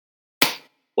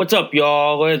What's up,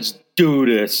 y'all? Let's do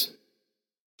this.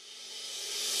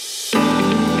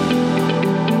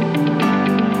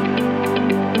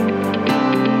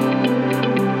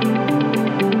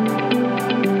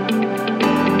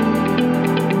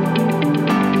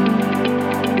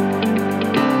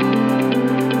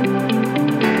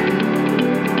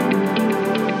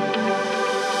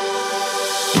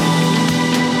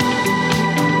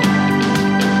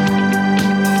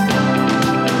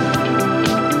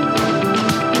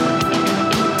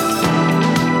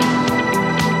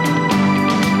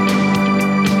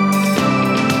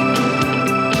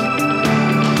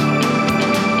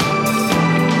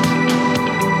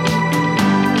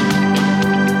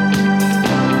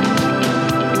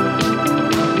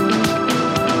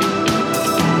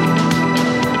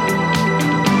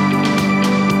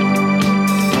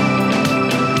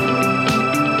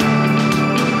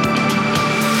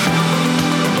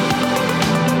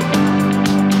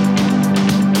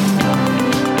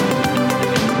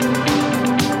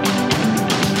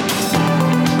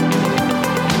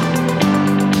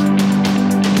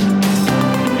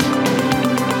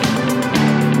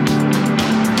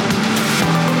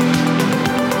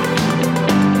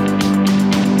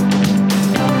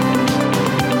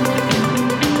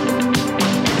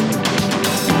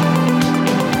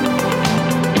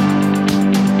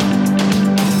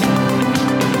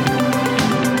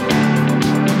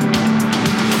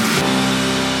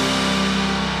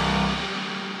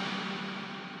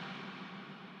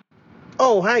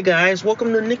 Oh, hi guys,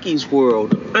 welcome to Nikki's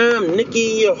World. I'm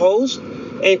Nikki, your host,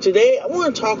 and today I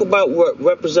want to talk about what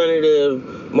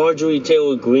Representative Marjorie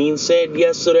Taylor Greene said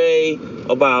yesterday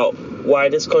about why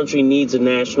this country needs a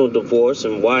national divorce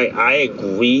and why I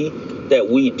agree that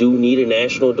we do need a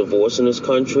national divorce in this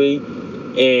country.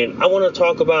 And I want to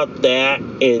talk about that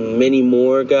and many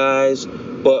more, guys.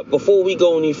 But before we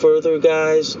go any further,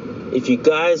 guys, if you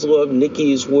guys love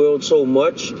Nikki's World so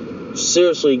much,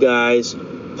 seriously, guys,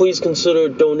 please consider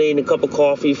donating a cup of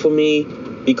coffee for me,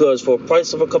 because for the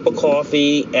price of a cup of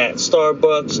coffee at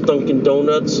Starbucks, Dunkin'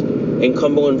 Donuts, and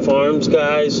Cumberland Farms,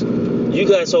 guys, you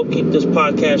guys help keep this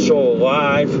podcast show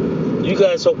alive. You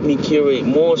guys help me curate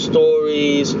more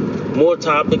stories, more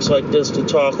topics like this to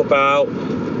talk about.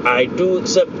 I do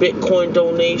accept Bitcoin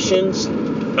donations.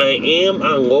 I am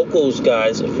on Locals,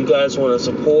 guys. If you guys want to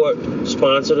support,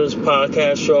 sponsor this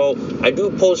podcast show, I do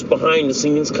post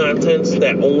behind-the-scenes contents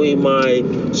that only my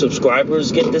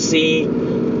subscribers get to see.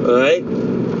 Alright?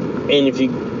 And if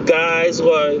you guys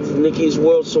love Nikki's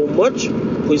World so much,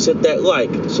 please hit that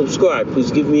like, subscribe,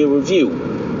 please give me a review.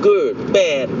 Good,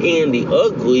 bad, and the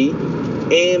ugly.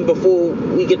 And before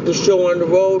we get the show on the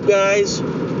road, guys,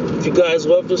 if you guys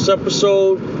love this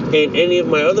episode and any of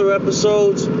my other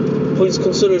episodes, please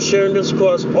consider sharing this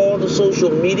across all the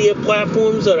social media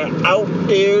platforms that are out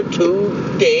there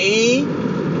today.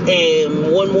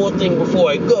 And one more thing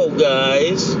before I go,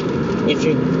 guys. If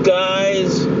you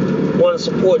guys want to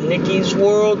support Nikki's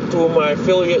World through my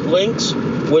affiliate links,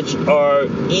 which are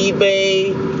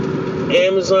eBay,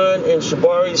 Amazon, and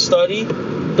Shibari Study,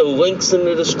 the links in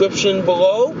the description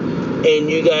below. And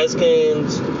you guys can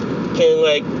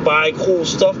buy cool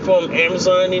stuff from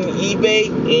Amazon and eBay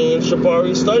and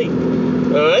Shibari Study.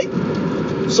 Alright?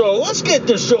 So let's get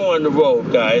this show on the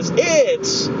road, guys.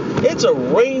 It's a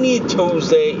rainy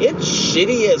Tuesday. It's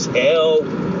shitty as hell.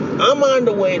 I'm on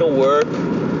the way to work.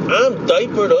 I'm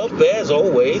diapered up as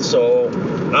always, so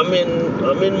I'm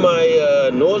in my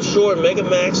North Shore Mega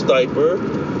Max diaper,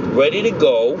 ready to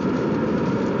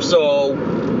go. So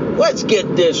let's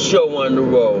get this show on the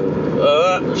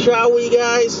road. Shall we,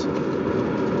 guys?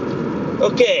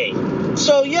 Okay,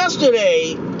 so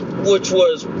yesterday, which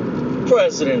was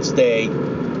President's Day,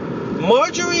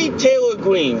 Marjorie Taylor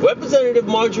Greene, Representative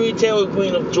Marjorie Taylor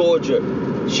Greene of Georgia,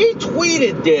 she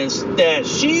tweeted that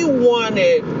she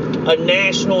wanted a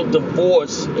national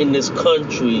divorce in this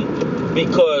country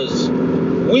because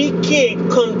we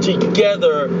can't come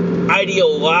together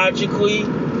ideologically,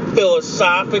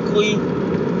 philosophically,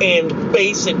 and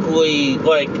basically,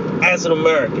 as an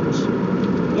Americans.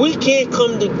 We can't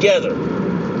come together.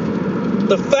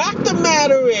 The fact of the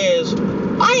matter is,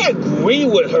 I agree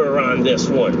with her on this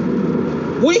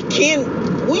one. We can't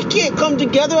come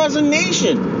together as a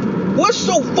nation. We're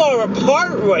so far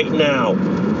apart right now,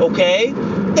 okay,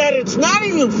 that it's not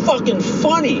even fucking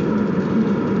funny.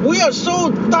 We are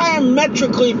so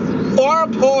diametrically far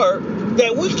apart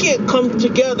that we can't come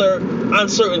together on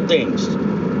certain things.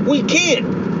 We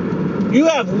can't. You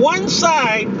have one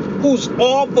side who's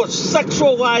all for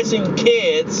sexualizing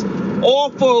kids,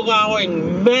 all for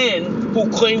allowing men who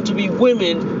claim to be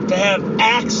women to have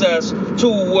access to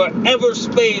wherever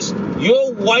space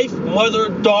your wife, mother,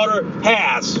 daughter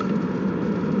has.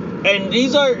 And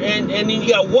these are, and then you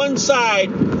got one side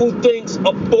who thinks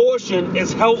abortion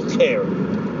is health care.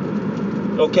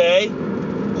 Okay?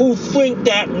 Who think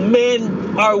that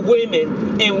men are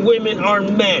women and women are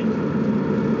men.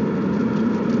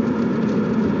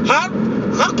 How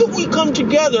can we come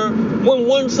together when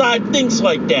one side thinks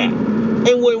like that?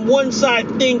 And when one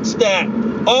side thinks that,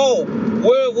 oh,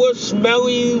 we're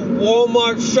smelly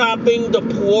Walmart shopping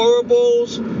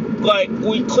deplorables, like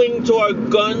we cling to our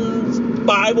guns,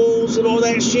 Bibles, and all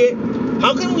that shit?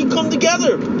 How can we come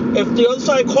together if the other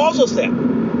side calls us that?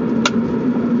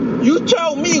 You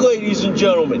tell me, ladies and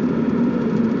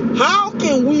gentlemen, how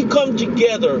can we come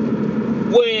together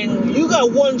when you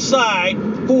got one side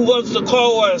who wants to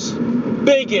call us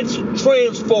bigots,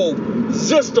 transphobe,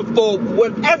 xistophobe,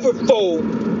 whatever phobe,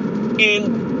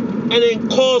 and then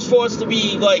calls for us to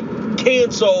be like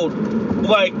canceled,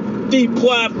 like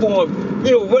deplatformed,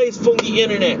 erased from the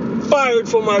internet, fired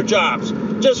from our jobs,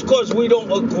 just because we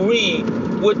don't agree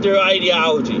with their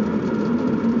ideology?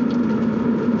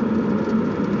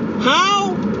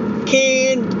 How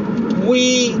can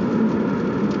we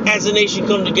as a nation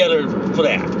come together for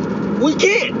that? We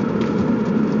can't.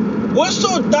 We're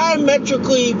so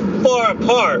diametrically far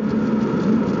apart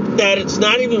that it's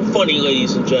not even funny,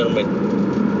 ladies and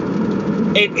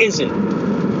gentlemen. It isn't.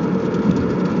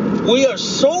 We are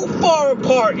so far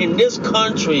apart in this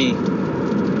country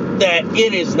that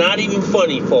it is not even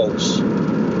funny, folks.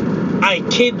 I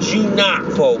kid you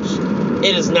not, folks.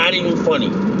 It is not even funny.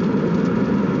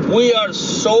 We are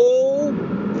so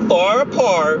far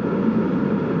apart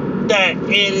that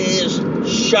it is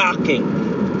shocking.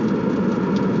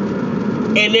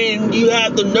 And then you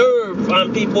have the nerve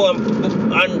on people on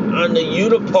the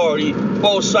Uniparty,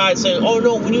 both sides, saying, oh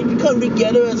no, we need to come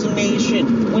together as a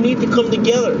nation. We need to come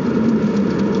together.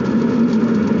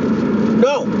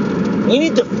 No.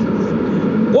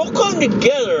 We'll come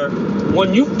together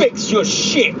when you fix your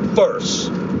shit first.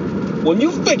 When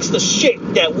you fix the shit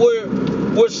that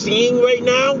we're seeing right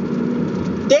now,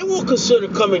 then we'll consider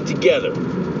coming together.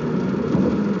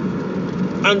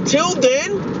 Until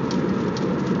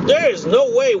then, there is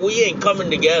no way we ain't coming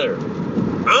together.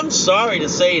 I'm sorry to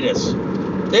say this.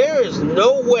 There is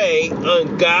no way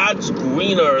on God's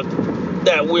green earth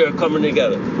that we are coming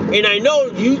together. And I know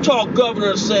Utah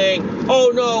governor saying,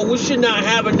 oh no, we should not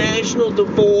have a national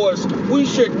divorce. We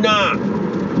should not.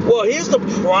 Well, here's the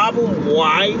problem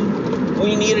why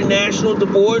we need a national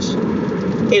divorce.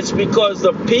 It's because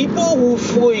the people who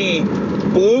flee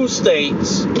blue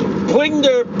states bring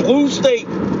their blue state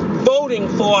voting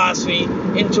philosophy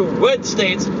into red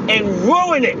states and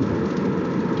ruin it.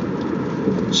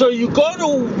 So you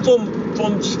go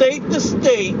from state to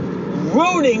state,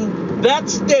 ruining that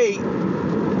state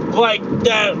like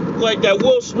that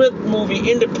Will Smith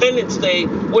movie Independence Day,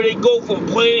 where they go from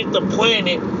planet to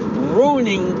planet,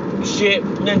 ruining shit,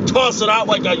 and then toss it out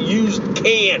like a used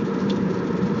can.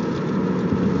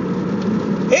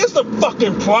 Here's the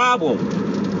fucking problem.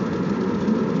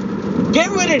 Get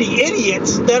rid of the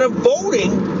idiots that are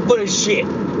voting for this shit.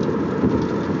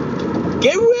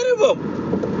 Get rid of them.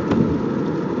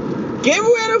 Get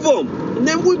rid of them. And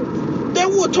then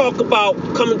we'll talk about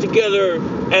coming together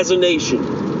as a nation.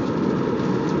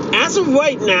 As of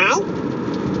right now,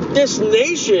 this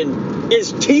nation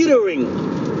is teetering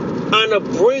on the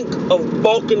brink of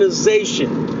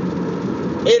balkanization.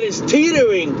 It is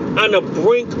teetering on the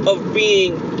brink of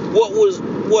being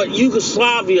what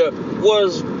Yugoslavia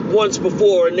was once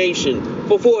before a nation,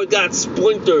 before it got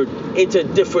splintered into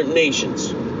different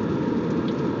nations.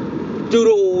 Do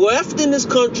the left in this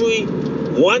country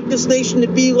want this nation to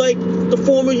be like the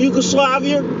former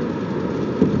Yugoslavia?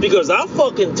 Because I'll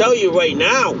fucking tell you right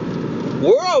now,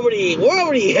 we're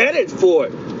already headed for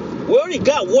it. We already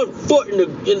got one foot in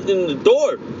the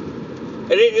door,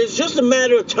 and it's just a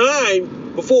matter of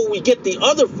time before we get the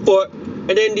other foot, and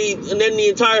then the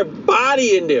entire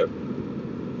body in there.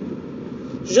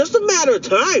 It's just a matter of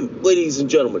time, ladies and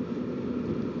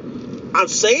gentlemen. I'm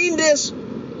saying this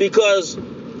because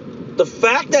the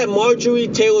fact that Marjorie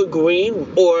Taylor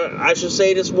Greene, or I should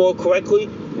say this more correctly,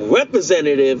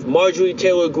 Representative Marjorie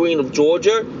Taylor Greene of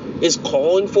Georgia, is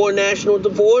calling for a national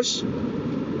divorce,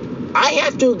 I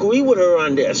have to agree with her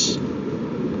on this.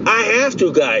 I have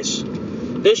to, guys.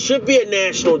 There should be a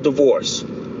national divorce.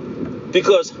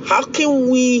 Because how can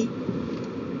we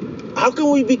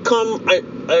become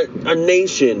a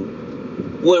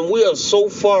nation when we are so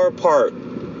far apart,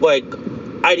 like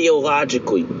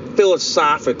ideologically,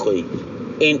 philosophically,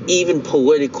 and even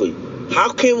politically?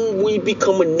 How can we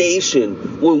become a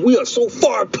nation when we are so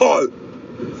far apart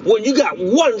when you got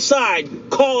one side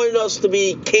calling us to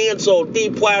be canceled,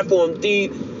 deplatformed,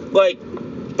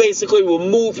 basically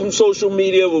removed from social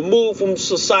media, removed from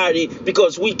society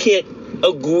because we can't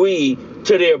agree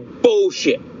to their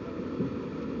bullshit.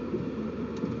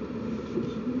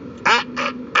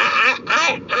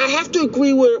 I have to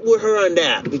agree with her on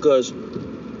that, because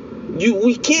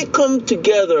we can't come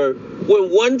together when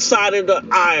one side of the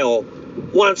aisle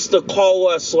wants to call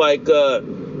us like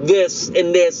this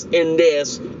and this and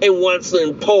this, and wants to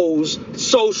impose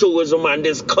socialism on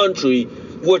this country,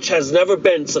 which has never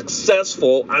been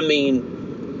successful. I mean,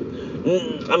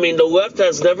 the left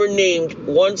has never named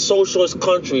one socialist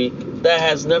country that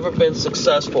has never been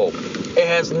successful. It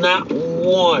has not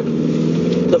won.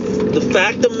 The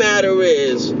fact of the matter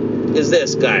is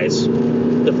this, guys.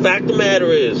 The fact of the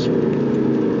matter is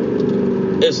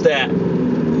that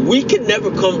we can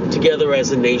never come together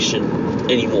as a nation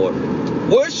anymore.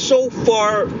 We're so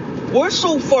far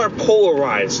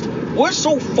polarized. We're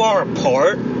so far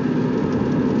apart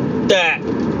that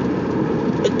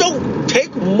it don't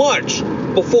take much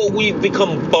before we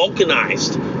become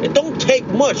balkanized. It don't take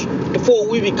much before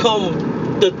we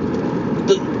become the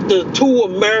two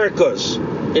Americas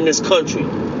in this country.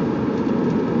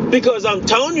 Because I'm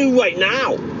telling you right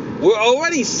now, we're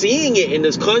already seeing it in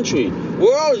this country.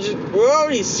 We're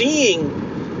already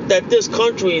seeing that this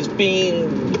country is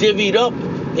being divvied up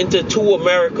into two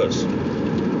Americas.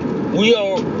 We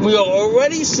are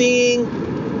already seeing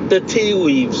the tea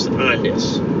leaves on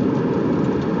this.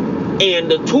 And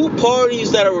the two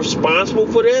parties that are responsible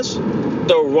for this,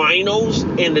 the rhinos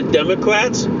and the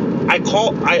Democrats,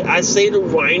 I say the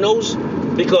rhinos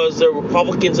because they're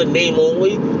Republicans in name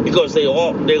only, because they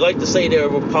like to say they're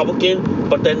Republican,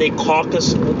 but then they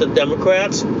caucus with the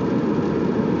Democrats.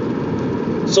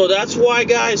 So that's why,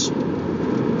 guys,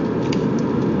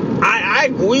 I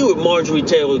agree with Marjorie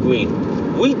Taylor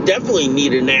Greene. We definitely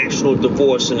need a national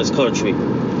divorce in this country.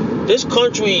 This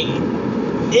country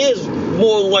is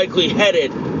more likely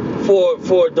headed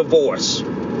for divorce.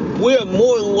 We are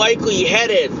more likely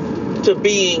headed to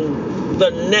being the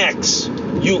next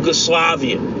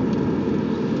Yugoslavia.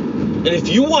 And if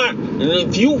you want,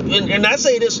 and I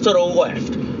say this to the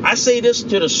left, I say this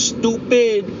to the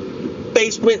stupid,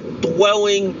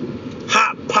 basement-dwelling,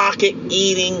 hot pocket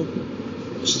eating,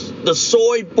 the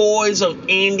soy boys of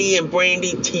Andy and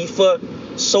Brandy Tifa,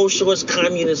 socialist,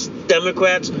 communist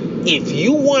Democrats. If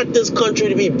you want this country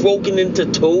to be broken into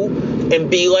two and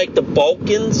be like the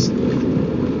Balkans,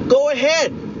 go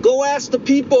ahead. Go ask the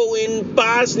people in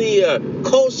Bosnia,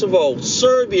 Kosovo,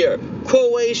 Serbia,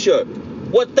 Croatia,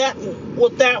 what that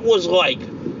was like,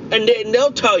 and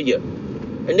they'll tell you.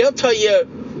 And they'll tell you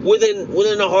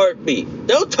within a heartbeat.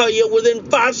 They'll tell you within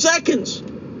 5 seconds.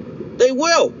 They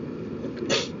will.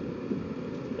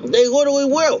 They literally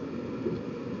will.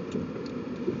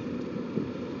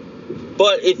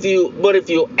 But if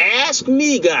you ask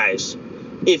me, guys,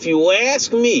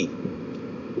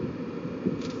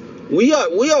 we are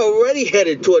already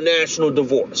headed to a national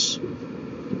divorce.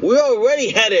 We're already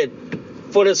headed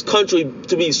for this country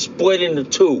to be split into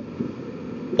two.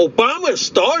 Obama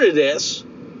started this,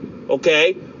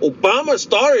 okay? Obama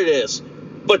started this.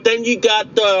 But then you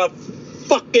got the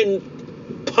fucking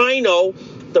Pino,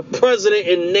 the president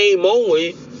in name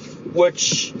only,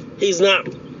 which he's not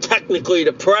technically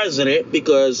the president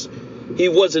because he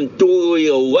wasn't duly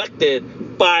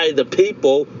elected by the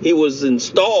people. He was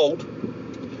installed.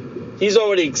 He's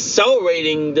already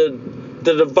accelerating the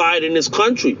divide in this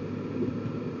country.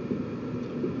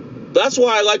 That's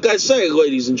why, like I say,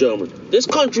 ladies and gentlemen, this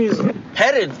country's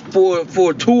headed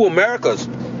for two Americas.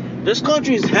 This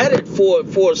country's headed for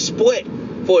a split,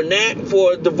 for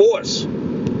a divorce.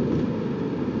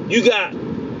 You got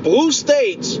blue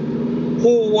states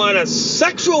who want to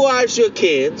sexualize your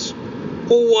kids,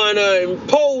 who want to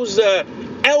impose the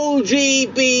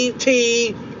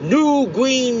LGBT, New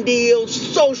Green Deal,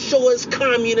 socialist,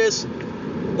 communist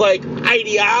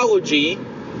ideology,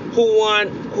 who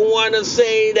want to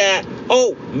say that,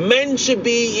 oh, men should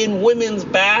be in women's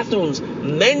bathrooms,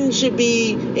 men should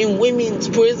be in women's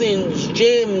prisons,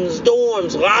 gyms,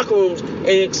 dorms, locker rooms, and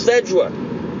etc.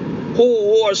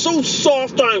 Who are so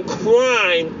soft on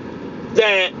crime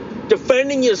that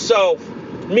defending yourself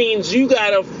means you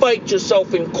gotta fight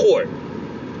yourself in court.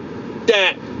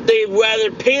 That they'd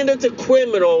rather pander to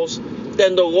criminals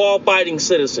than the law-abiding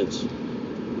citizens.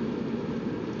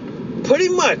 Pretty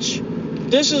much,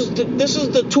 this is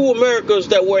the two Americas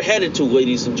that we're headed to,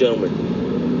 ladies and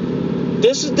gentlemen.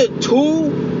 This is the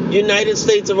two United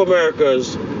States of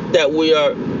Americas that we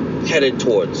are headed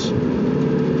towards.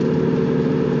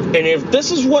 And if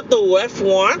this is what the left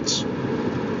wants,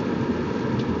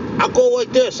 I'll go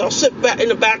like this. I'll sit back in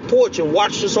the back porch and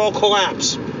watch this all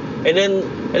collapse. And then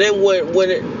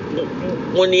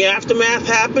when the aftermath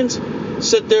happens,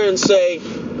 sit there and say,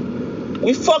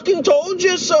 we fucking told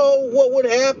you so what would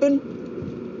happen.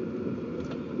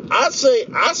 I say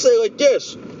like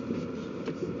this.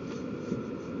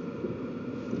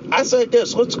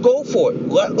 Let's go for it.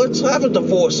 Let's have a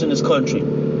divorce in this country.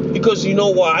 Because you know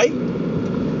why?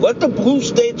 Let the blue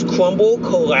states crumble,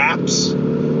 collapse.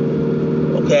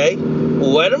 Okay?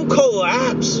 Let them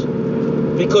collapse.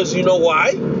 Because you know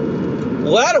why?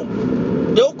 Let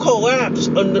them. They'll collapse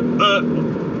on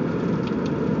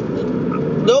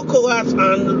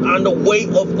the weight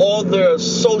of all their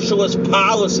socialist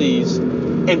policies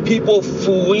and people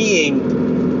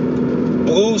fleeing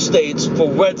blue states for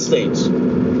red states.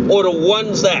 Or the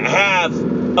ones that have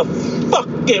a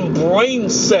fucking brain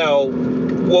cell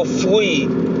will flee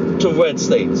to red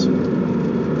states.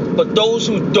 But those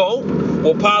who don't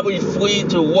will probably flee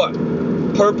to what?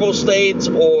 Purple states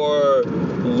or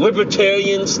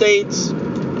libertarian states?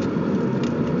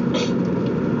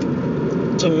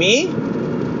 To me,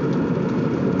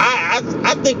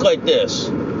 I think like this.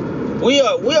 We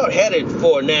are headed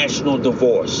for a national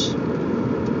divorce.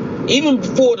 Even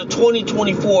before the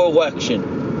 2024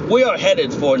 election, we are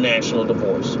headed for a national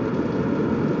divorce.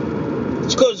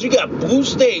 It's because you got blue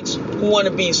states who want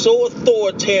to be so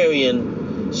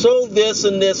authoritarian, so this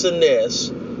and this and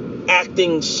this,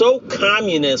 acting so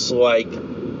communist-like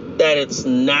that it's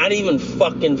not even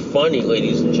fucking funny,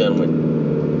 ladies and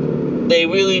gentlemen. They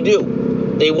really do.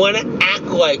 They want to act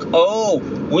like, oh,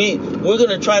 we're going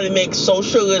to try to make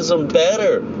socialism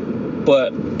better.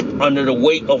 But under the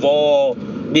weight of all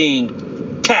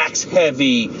being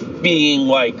tax-heavy, being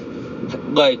like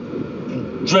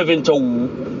driven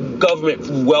to government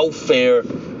welfare,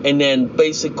 and then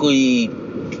basically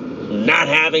not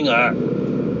having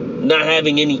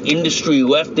any industry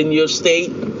left in your state.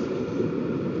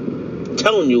 I'm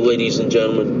telling you, ladies and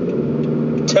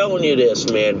gentlemen, I'm telling you this,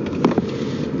 man.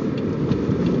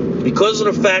 Because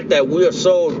of the fact that we are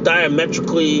so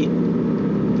diametrically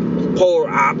polar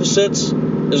opposites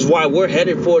is why we're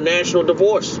headed for a national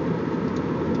divorce.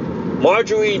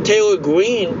 Marjorie Taylor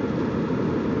Greene,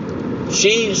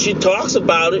 she talks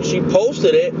about it. She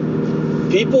posted it.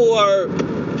 People are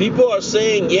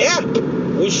saying, yeah,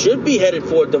 we should be headed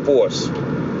for a divorce.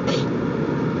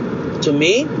 To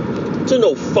me, it's a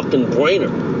no fucking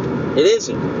brainer. It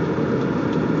isn't.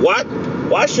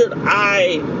 Why should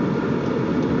I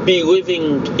be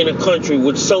living in a country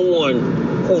with someone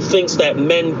who thinks that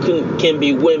men can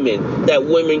be women, that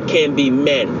women can be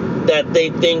men, that they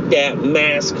think that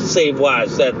masks save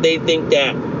lives, that they think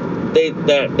that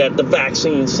the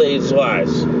vaccine saves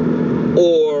lives,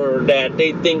 or that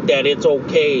they think that it's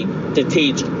okay to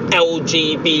teach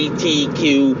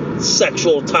LGBTQ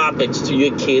sexual topics to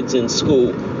your kids in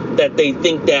school, that they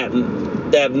think that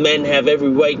men have every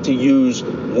right to use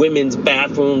women's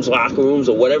bathrooms, locker rooms,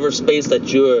 or whatever space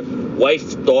that your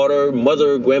wife, daughter,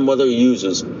 mother, grandmother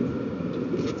uses.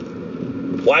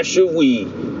 Why should we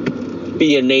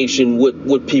be a nation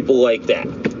with people like that?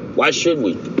 Why should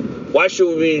we? Why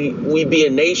should we be a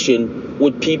nation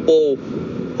with people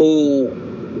who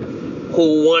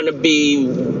want to be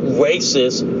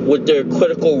racist with their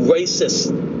critical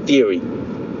racist theory?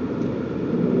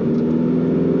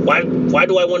 Why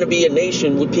do I want to be a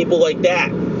nation with people like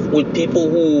that? With people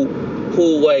who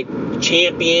like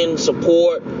champion,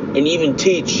 support, and even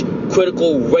teach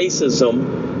critical racism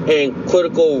and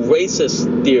critical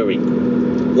racist theory?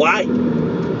 Why?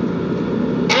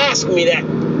 Ask me that.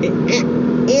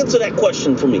 Answer that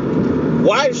question for me.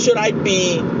 Why should I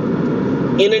be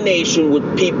in a nation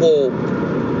with people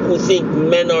who think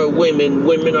men are women,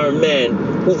 women are men,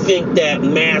 who think that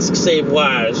masks save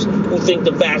lives, who think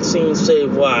the vaccines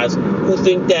save lives, who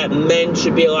think that men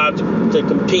should be allowed to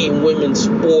compete in women's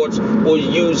sports or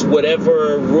use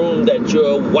whatever room that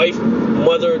your wife,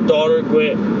 mother, daughter,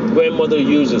 grandmother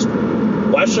uses?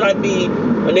 Why should I be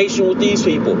a nation with these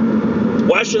people?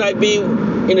 Why should I be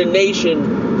in a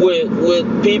nation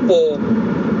with people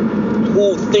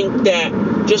who think that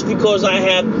just because I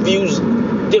have views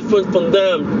different from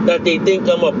them, that they think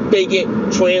I'm a bigot,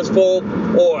 transphobe,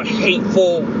 or a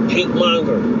hateful hate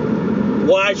monger?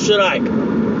 Why should I?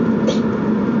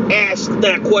 Ask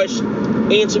that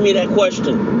question. Answer me that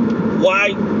question.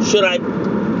 Why should I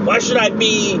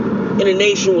be in a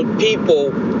nation with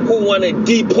people who want to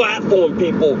deplatform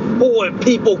people, who want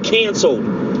people canceled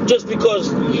just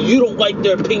because you don't like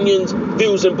their opinions,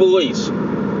 views, and beliefs?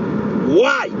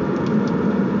 Why?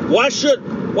 Why should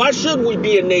we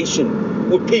be a nation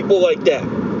with people like that?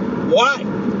 Why?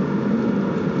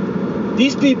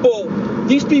 These people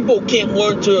These people can't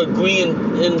learn to agree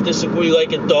and disagree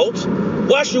like adults.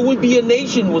 Why should we be a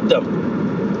nation with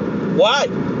them? Why?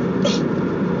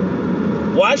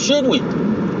 Why should we?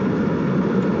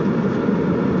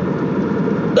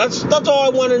 That's all I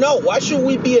want to know. Why should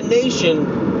we be a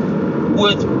nation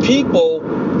with people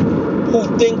who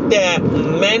think that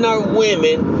men are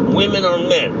women, women are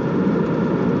men?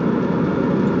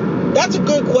 That's a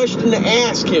good question to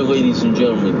ask here, ladies and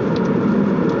gentlemen.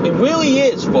 It really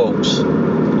is, folks.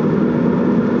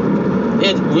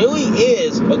 It really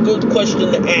is a good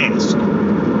question to ask.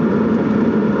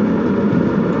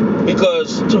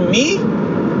 Because to me,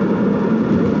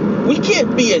 we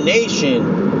can't be a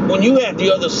nation when you have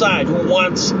the other side who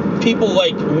wants people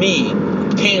like me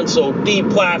canceled,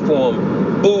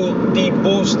 deplatformed,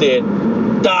 deboosted,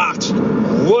 doxxed,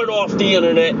 run off the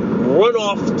internet, run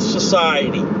off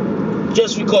society,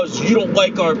 just because you don't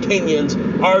like our opinions,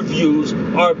 our views,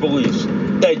 our beliefs,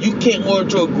 that you can't learn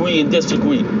to agree and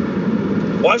disagree.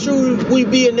 Why should we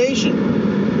be a nation?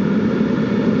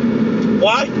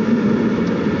 Why?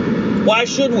 Why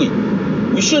should we?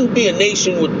 We shouldn't be a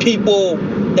nation with people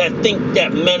that think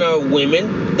that men are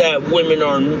women, that women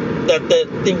are that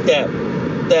think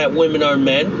that women are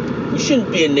men. We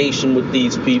shouldn't be a nation with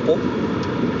these people.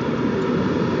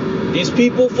 These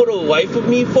people, for the life of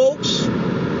me, folks,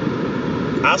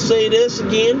 I'll say this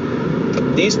again.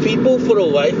 These people, for the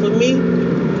life of me,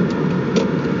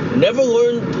 never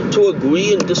learn to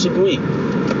agree and disagree.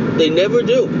 They never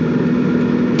do.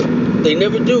 They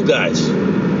never do, guys.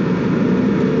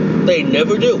 They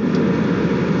never do.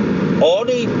 All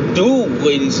they do,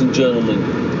 ladies and gentlemen,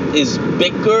 is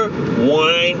bicker,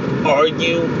 whine,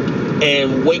 argue,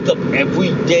 and wake up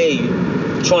every day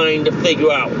trying to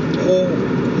figure out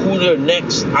who their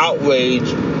next outrage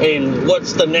and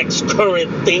what's the next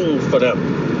current thing for them.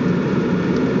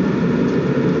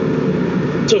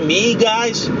 To me,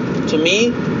 guys, to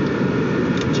me,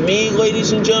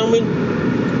 ladies and gentlemen,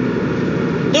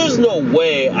 there's no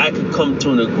way I could come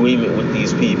to an agreement with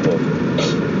these people.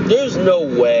 There's no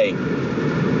way.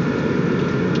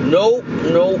 No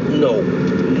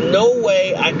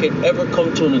way I could ever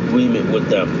come to an agreement with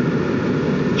them.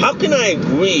 How can I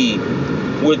agree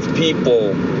with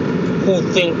people who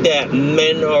think that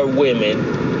men are women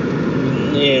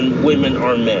and women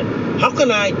are men? How can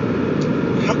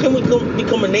we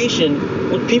become a nation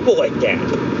with people like that?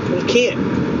 We can't.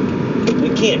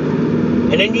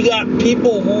 And then you got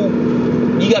people who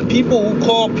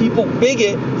call people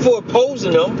bigot for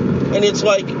opposing them, and it's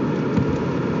like, we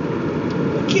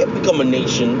can't become a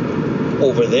nation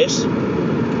over this.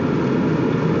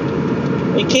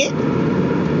 We can't.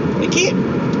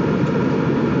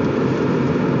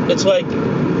 It's like,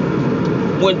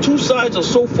 when two sides are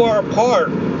so far apart,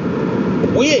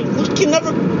 we can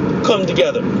never come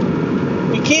together.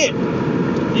 We can't.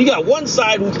 You got one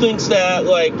side who thinks that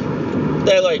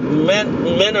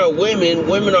men are women,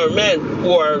 women are men,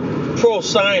 who are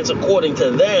pro-science according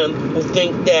to them, who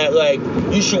think that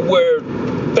you should wear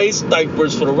face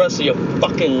diapers for the rest of your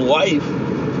fucking life.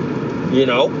 You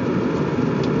know?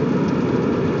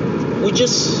 We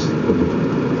just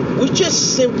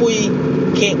simply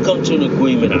can't come to an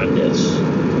agreement on this.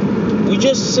 We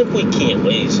just simply can't,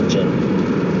 ladies and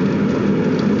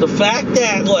gentlemen. The fact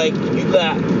that you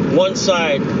got one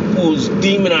side who's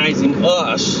demonizing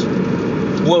us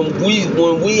when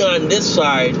we on this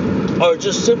side are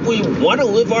just simply want to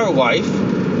live our life,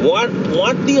 want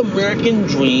the American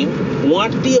dream,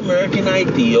 want the American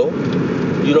ideal,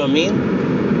 you know what I mean?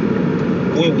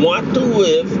 We want to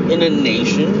live in a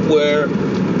nation where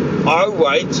our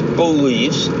rights,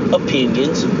 beliefs,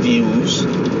 opinions, views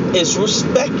is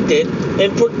respected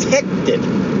and protected.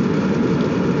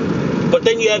 But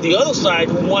then you have the other side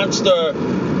who wants to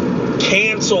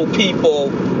cancel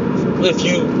people if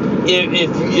you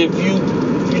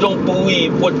don't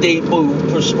believe what they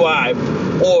prescribe,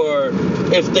 or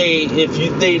if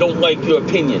they don't like your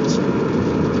opinions.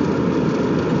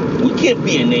 We can't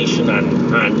be a nation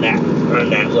on that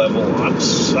level. I'm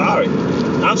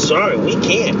sorry, we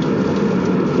can't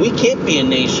be a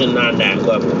nation on that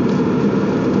level.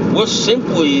 We're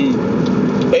simply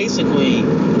basically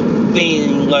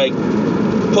being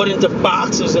put into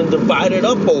boxes and divided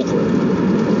up over.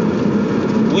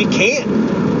 We can't.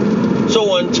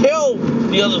 So until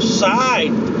the other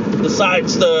side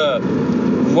decides to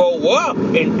grow up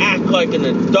and act like an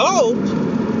adult,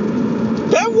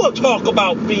 then we'll talk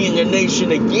about being a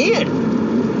nation again.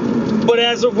 But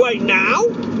as of right now,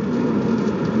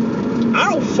 I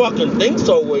don't fucking think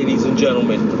so, ladies and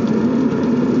gentlemen.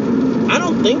 I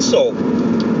don't think so,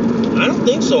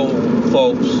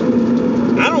 folks.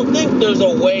 I don't think there's a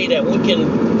way that we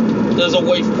can there's a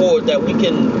way forward that we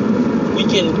can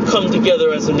come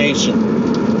together as a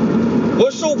nation.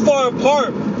 We're so far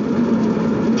apart,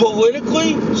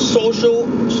 politically,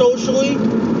 socially,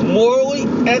 morally,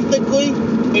 ethically,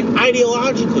 and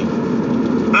ideologically.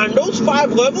 On those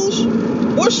 5 levels,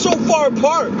 we're so far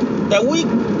apart that we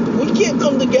can't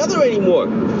come together anymore.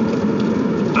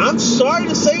 I'm sorry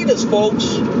to say this,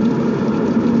 folks.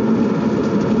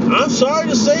 I'm sorry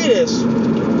to say this.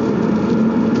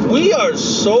 We are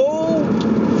so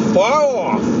far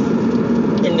off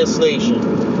in this nation.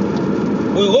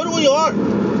 We literally are.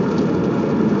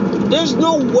 There's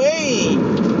no way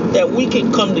that we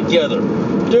can come together.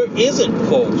 There isn't,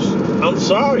 folks. I'm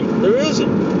sorry. There isn't.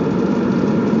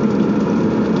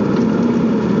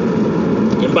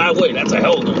 And by the way, that's a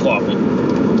hell of a coffee.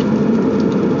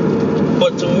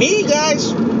 But to me,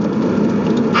 guys,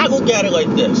 I look at it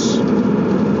like this.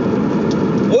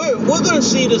 We're going to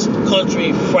see this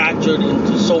country fractured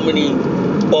into so many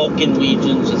Balkan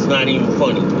regions, it's not even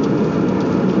funny.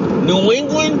 New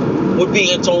England would be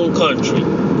its own country,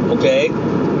 okay?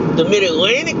 The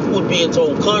Mid-Atlantic would be its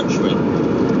own country.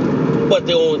 But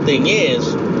the only thing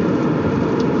is,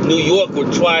 New York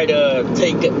would try to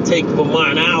take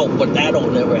Vermont out, but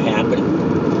that'll never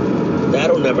happen.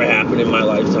 That'll never happen in my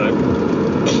lifetime.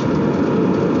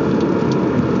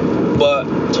 But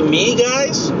to me,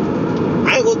 guys,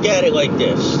 I look at it like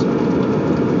this.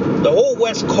 The whole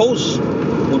West Coast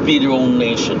would be their own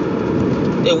nation.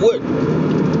 It would.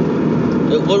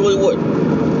 It literally would.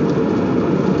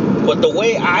 But the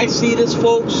way I see this,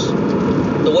 folks,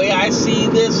 the way I see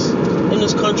this in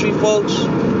this country, folks,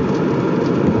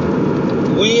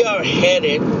 we are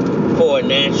headed for a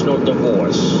national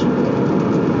divorce.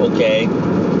 Okay?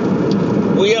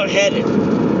 We are headed.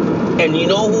 And you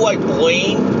know who I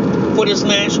blame for this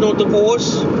national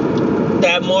divorce?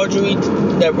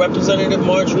 That Representative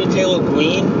Marjorie Taylor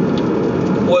Greene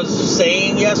was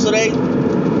saying yesterday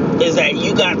is that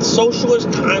you got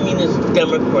socialist, communist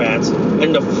Democrats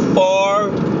and the far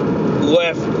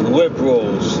left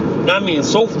liberals. I mean,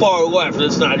 so far left,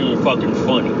 it's not even fucking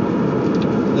funny.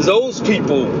 Those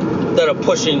people that are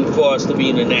pushing for us to be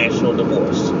in a national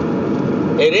divorce.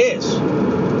 It is.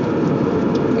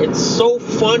 It's so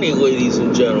funny, ladies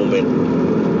and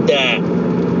gentlemen, that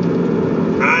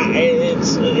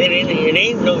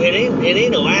it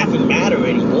ain't a laughing matter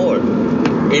anymore.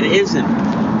 It isn't.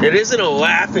 It isn't a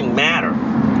laughing matter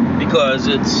because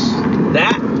it's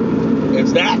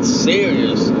that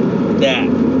serious that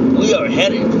we are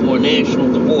headed for a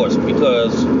national divorce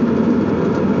because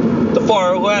the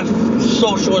far left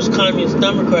socialist communist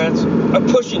Democrats are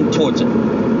pushing towards it,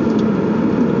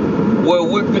 where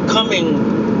we're becoming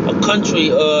a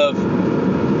country of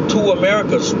 2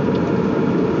 Americas,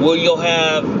 where you'll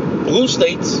have blue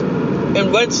states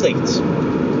and red states.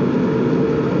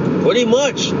 Pretty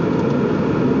much.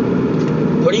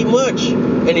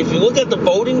 And if you look at the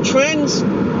voting trends,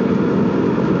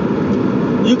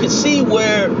 you can see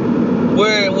where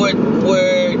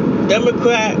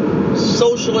Democrat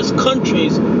socialist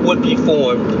countries would be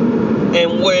formed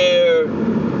and where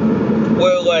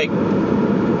like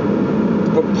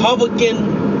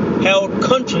Republican held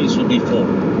countries would be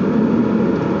formed.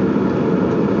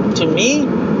 To me,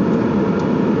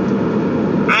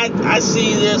 I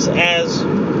see this as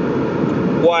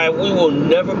why we will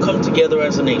never come together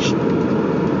as a nation.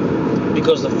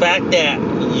 Because the fact that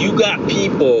you got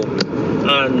people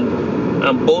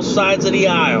on both sides of the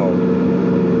aisle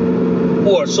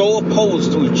who are so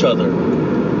opposed to each other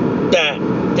that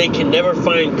they can never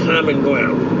find common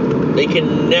ground. They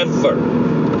can never.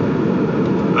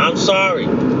 I'm sorry.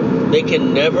 They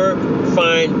can never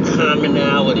find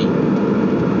commonality.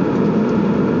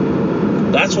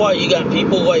 That's why you got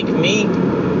people like me.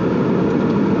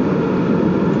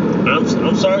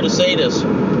 I'm sorry to say this.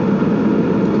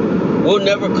 We'll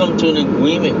never come to an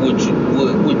agreement with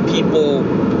people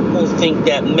who think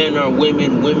that men are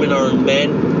women, women are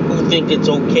men, who think it's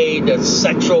okay to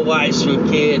sexualize your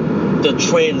kid, to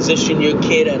transition your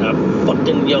kid at a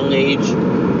fucking young age.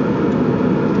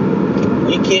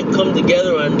 We can't come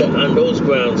together on those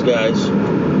grounds, guys.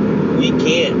 We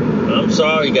can't. I'm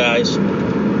sorry, guys.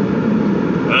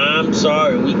 I'm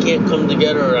sorry. We can't come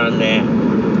together on that.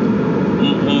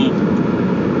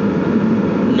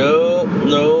 No.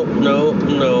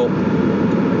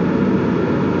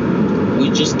 We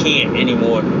just can't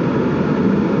anymore.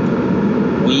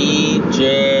 We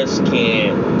just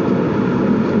can't.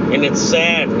 And it's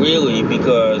sad, really,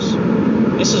 because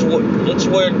it's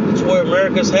where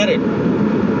America's headed,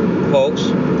 folks.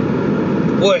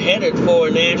 We're headed for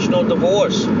a national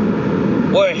divorce.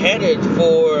 We're headed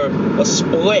for a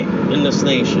split in this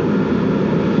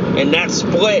nation. And that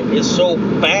split is so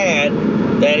bad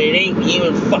that it ain't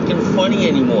even fucking funny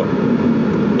anymore.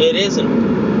 It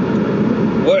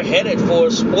isn't. We're headed for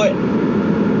a split.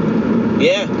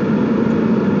 Yeah.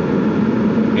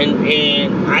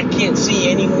 And I can't see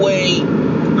any way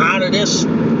out of this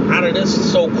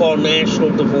so-called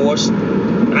national divorce.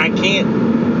 I can't,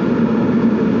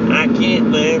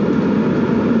 man.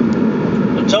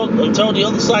 Until the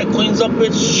other side cleans up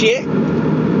its shit,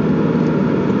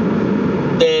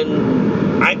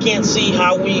 then I can't see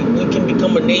how we can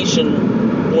become a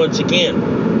nation once again.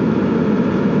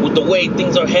 With the way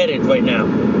things are headed right now,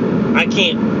 I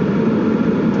can't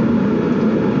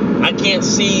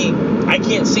see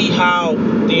how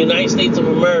the United States of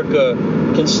America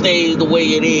can stay the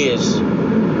way it is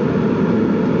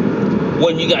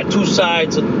when you got two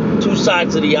sides of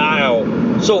the aisle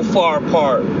so far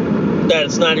apart that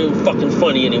it's not even fucking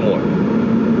funny anymore.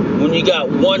 When you got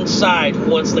one side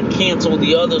who wants to cancel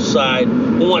the other side,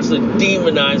 who wants to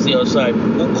demonize the other side,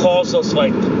 who calls us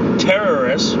like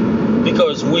terrorists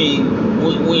because we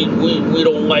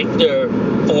don't like their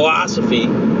philosophy.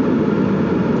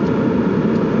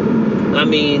 I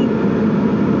mean,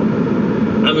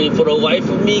 for the life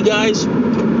of me, guys,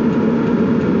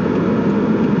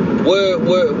 we're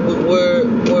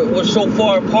so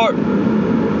far apart.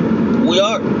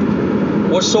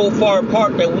 We're so far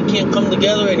apart that we can't come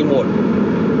together anymore.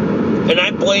 And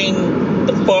I blame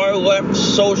the far left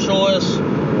socialist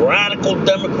radical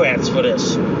Democrats for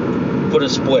this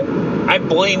split. I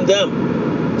blame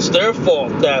them. It's their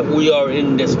fault that we are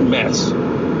in this mess.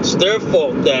 It's their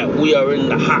fault that we are in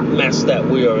the hot mess that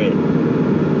we are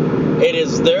in. It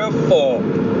is their fault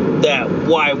that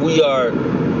why we are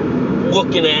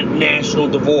looking at national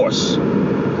divorce.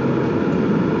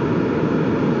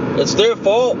 It's their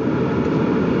fault.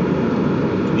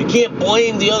 You can't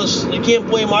blame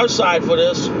our side for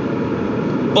this,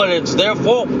 but it's their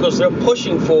fault because they're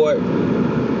pushing for it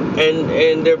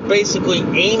and they're basically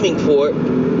aiming for it.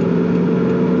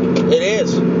 It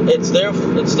is. It's their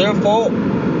fault.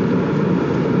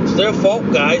 It's their fault,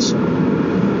 guys.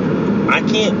 I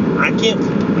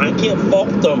can't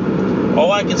fault them.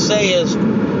 All I can say is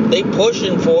they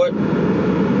pushing for it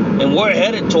and we're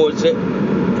headed towards it.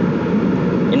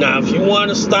 And now if you want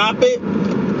to stop it,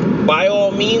 by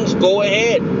all means, go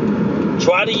ahead.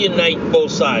 Try to unite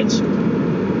both sides.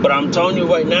 But I'm telling you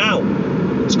right now,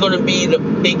 it's going to be the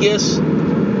biggest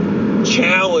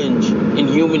challenge in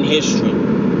human history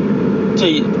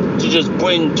to just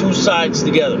bring two sides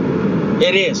together.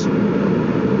 It is.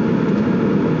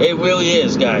 It really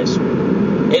is, guys.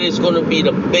 It is going to be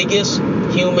the biggest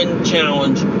human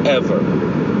challenge ever.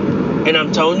 And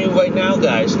I'm telling you right now,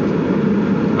 guys.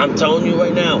 I'm telling you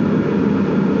right now.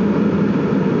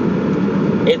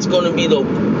 It's going to be the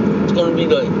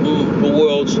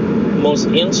world's most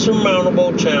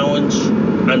insurmountable challenge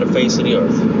on the face of the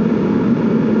earth.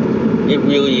 It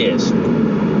really is.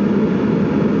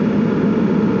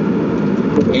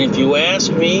 And if you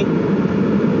ask me,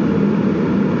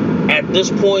 at this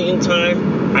point in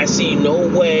time, I see no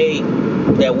way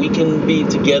that we can be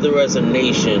together as a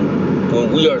nation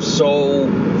when we are so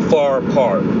far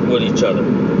apart with each other.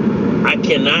 I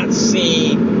cannot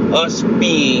see us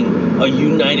being a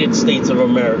United States of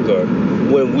America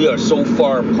when we are so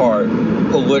far apart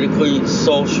politically,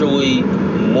 socially,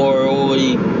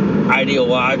 morally,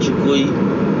 ideologically,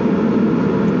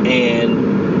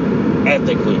 and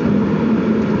ethically.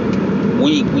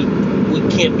 We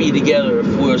can't be together if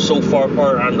we're so far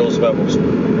apart on those levels.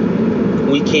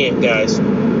 We can't, guys.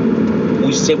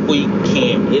 We simply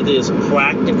can't. It is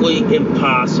practically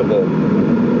impossible.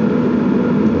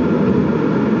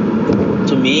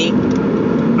 To me,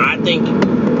 I think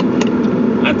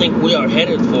we are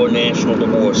headed for a national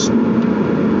divorce.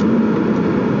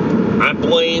 I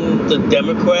blame the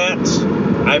Democrats.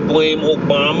 I blame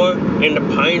Obama and the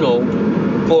Pino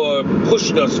for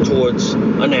pushing us towards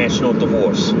a national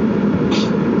divorce.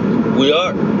 We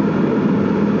are.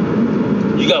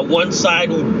 You got one side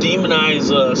who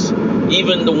demonize us,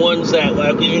 even the ones that,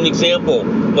 I'll give you an example,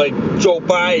 like Joe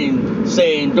Biden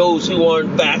saying those who aren't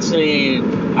vaccinated,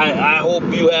 I hope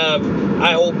you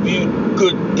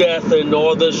good death and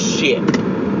all this shit.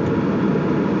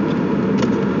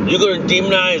 You're going to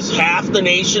demonize half the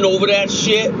nation over that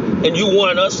shit, and you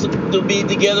want us to be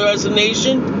together as a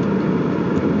nation?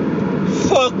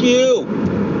 Fuck you.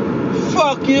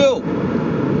 Fuck you.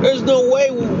 There's no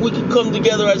way we could come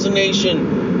together as a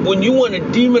nation when you want to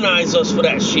demonize us for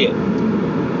that shit.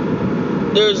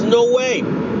 There's no way.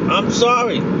 I'm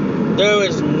sorry. There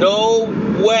is no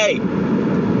way.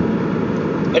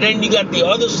 And then you got the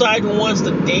other side who wants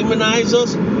to demonize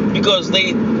us because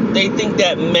they They think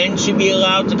that men should be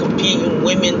allowed to compete in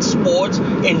women's sports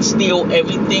and steal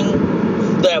everything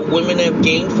that women have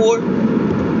gained for?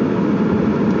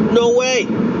 No way.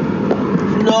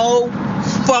 No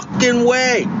fucking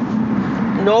way.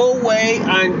 No way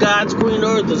on God's green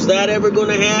earth is that ever going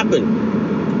to happen.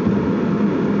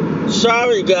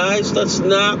 Sorry, guys, that's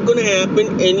not going to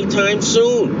happen anytime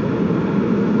soon.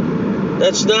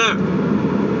 That's not.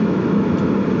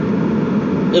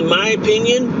 In my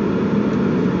opinion,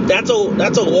 that's a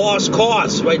lost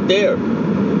cause right there.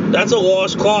 That's a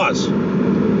lost cause.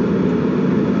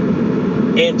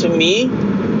 And to me,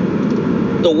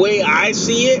 the way I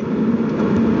see it,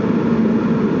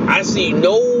 I see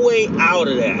no way out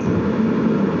of that.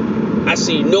 I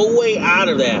see no way out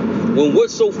of that when we're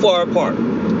so far apart.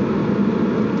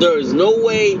 There is no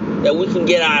way that we can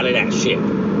get out of that shit.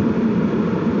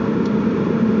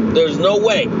 There's no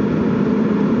way.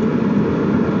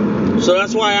 So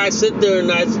that's why I sit there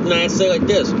and I say like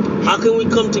this. How can we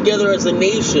come together as a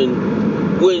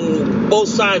nation when both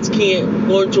sides can't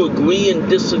learn to agree and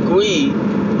disagree,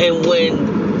 and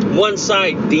when one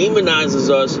side demonizes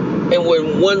us, and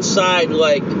when one side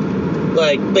like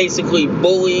basically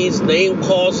bullies, name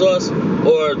calls us,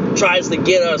 or tries to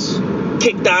get us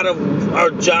kicked out of our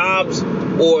jobs,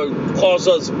 or calls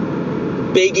us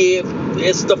bigot,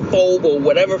 istaphobe, or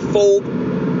whatever phobe?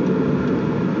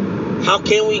 How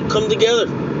can we come together?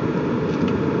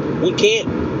 We can't.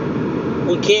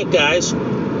 We can't, guys.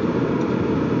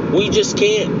 We just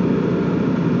can't.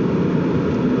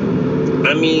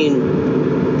 I mean,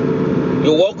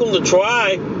 you're welcome to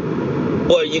try,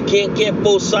 but you can't get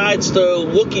both sides to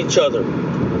look each other.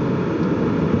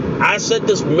 I said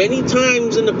this many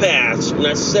times in the past, and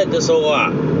I said this a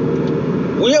lot.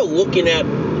 We are looking at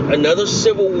another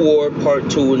Civil War Part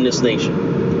 2 in this nation.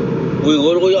 We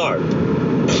literally are.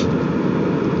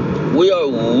 We are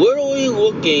literally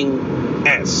looking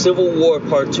at Civil War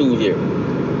Part 2 here.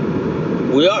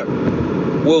 We are.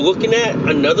 We're looking at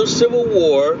another Civil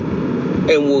War, and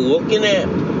we're looking at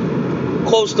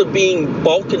close to being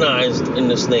balkanized in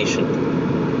this nation.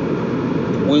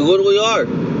 We literally are.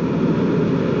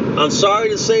 I'm sorry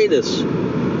to say this.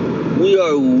 We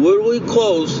are literally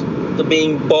close to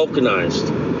being balkanized.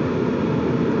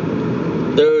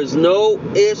 There is no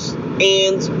ifs,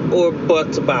 ands, or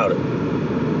buts about it.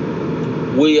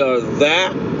 We are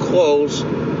that close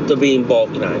to being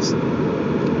balkanized.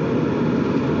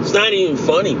 It's not even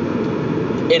funny.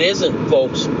 It isn't,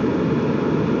 folks.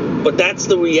 But that's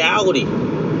the reality.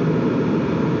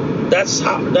 That's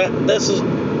how this is.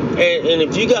 And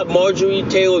if you got Marjorie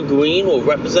Taylor Greene, or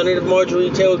Representative Marjorie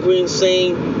Taylor Greene,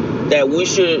 saying that we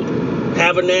should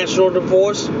have a national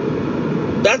divorce,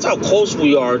 that's how close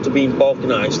we are to being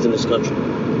balkanized in this country.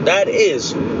 That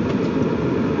is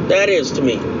to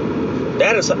me.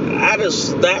 That is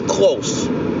that close.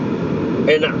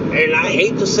 And I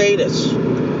hate to say this.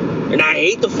 And I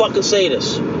hate to fucking say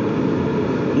this.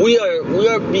 We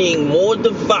are being more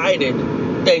divided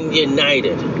than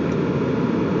united.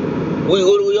 We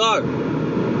literally are.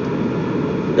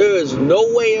 There is no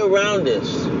way around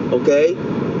this, okay?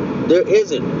 There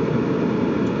isn't.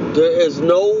 There is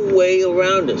no way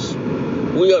around this.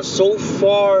 We are so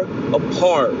far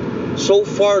apart, so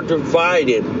far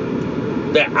divided,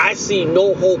 that I see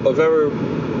no hope of ever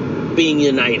being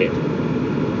united.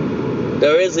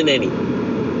 There isn't any.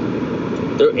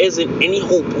 There isn't any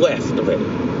hope left of it.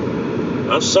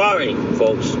 I'm sorry,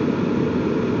 folks.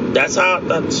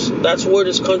 That's where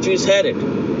this country's headed.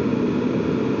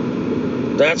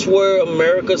 That's where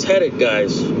America's headed,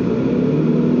 guys.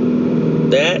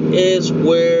 That is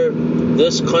where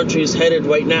this country's headed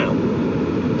right now.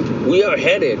 We are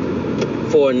headed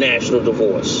for a national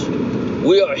divorce.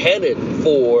 We are headed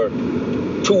for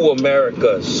two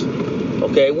Americas.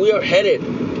 Okay? We are headed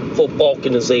for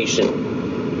balkanization.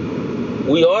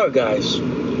 We are, guys.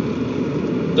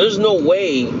 There's no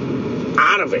way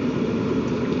out of it.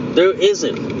 There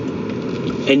isn't.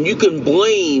 And you can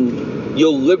blame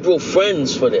your liberal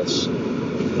friends for this.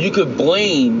 You could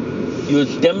blame your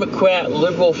Democrat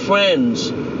liberal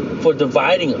friends for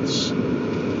dividing us.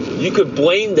 You could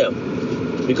blame them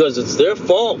because it's their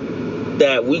fault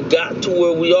that we got to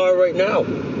where we are right now.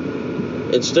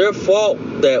 It's their fault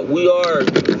that we are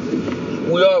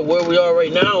where we are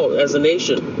right now as a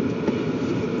nation.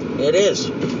 It is.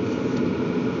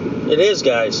 It is,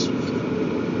 guys.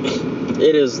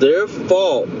 It is their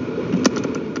fault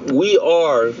we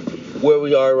are where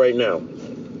we are right now.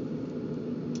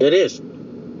 It is.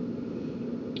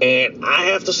 And I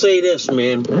have to say this,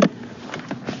 man.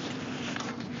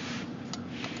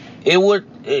 In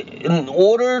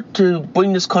order to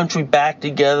bring this country back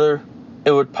together,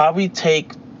 it would probably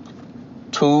take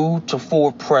 2 to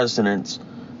 4 presidents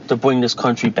to bring this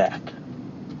country back.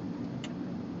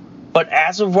 But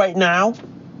as of right now,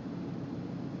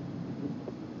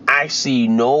 I see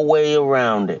no way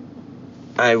around it.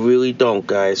 I really don't,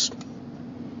 guys.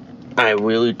 I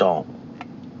really don't.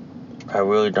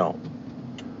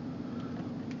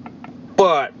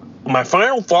 But my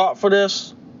final thought for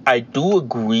this, I do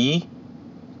agree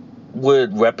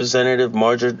with Representative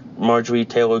Marjorie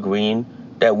Taylor Greene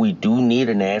that we do need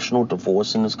a national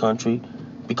divorce in this country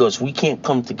because we can't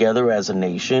come together as a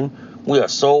nation. We are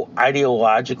so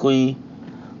ideologically,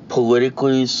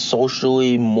 politically,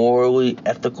 socially, morally,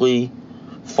 ethically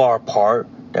far apart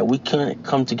that we can't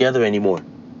come together anymore.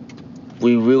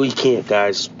 We really can't,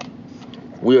 guys.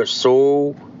 We are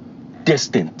so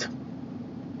distant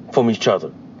from each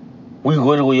other. We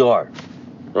literally are.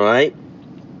 All right?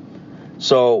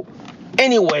 So,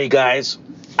 anyway, guys,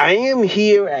 I am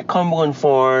here at Cumberland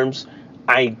Farms.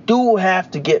 I do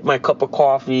have to get my cup of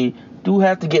coffee, do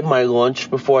have to get my lunch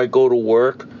before I go to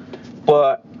work.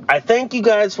 But I thank you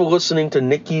guys for listening to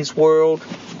Nikki's World.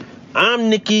 I'm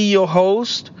Nikki, your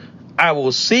host. I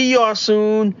will see y'all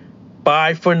soon.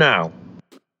 Bye for now.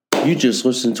 You just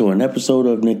listened to an episode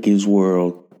of Nikki's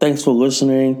World. Thanks for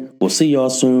listening. We'll see y'all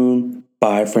soon.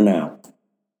 Bye for now.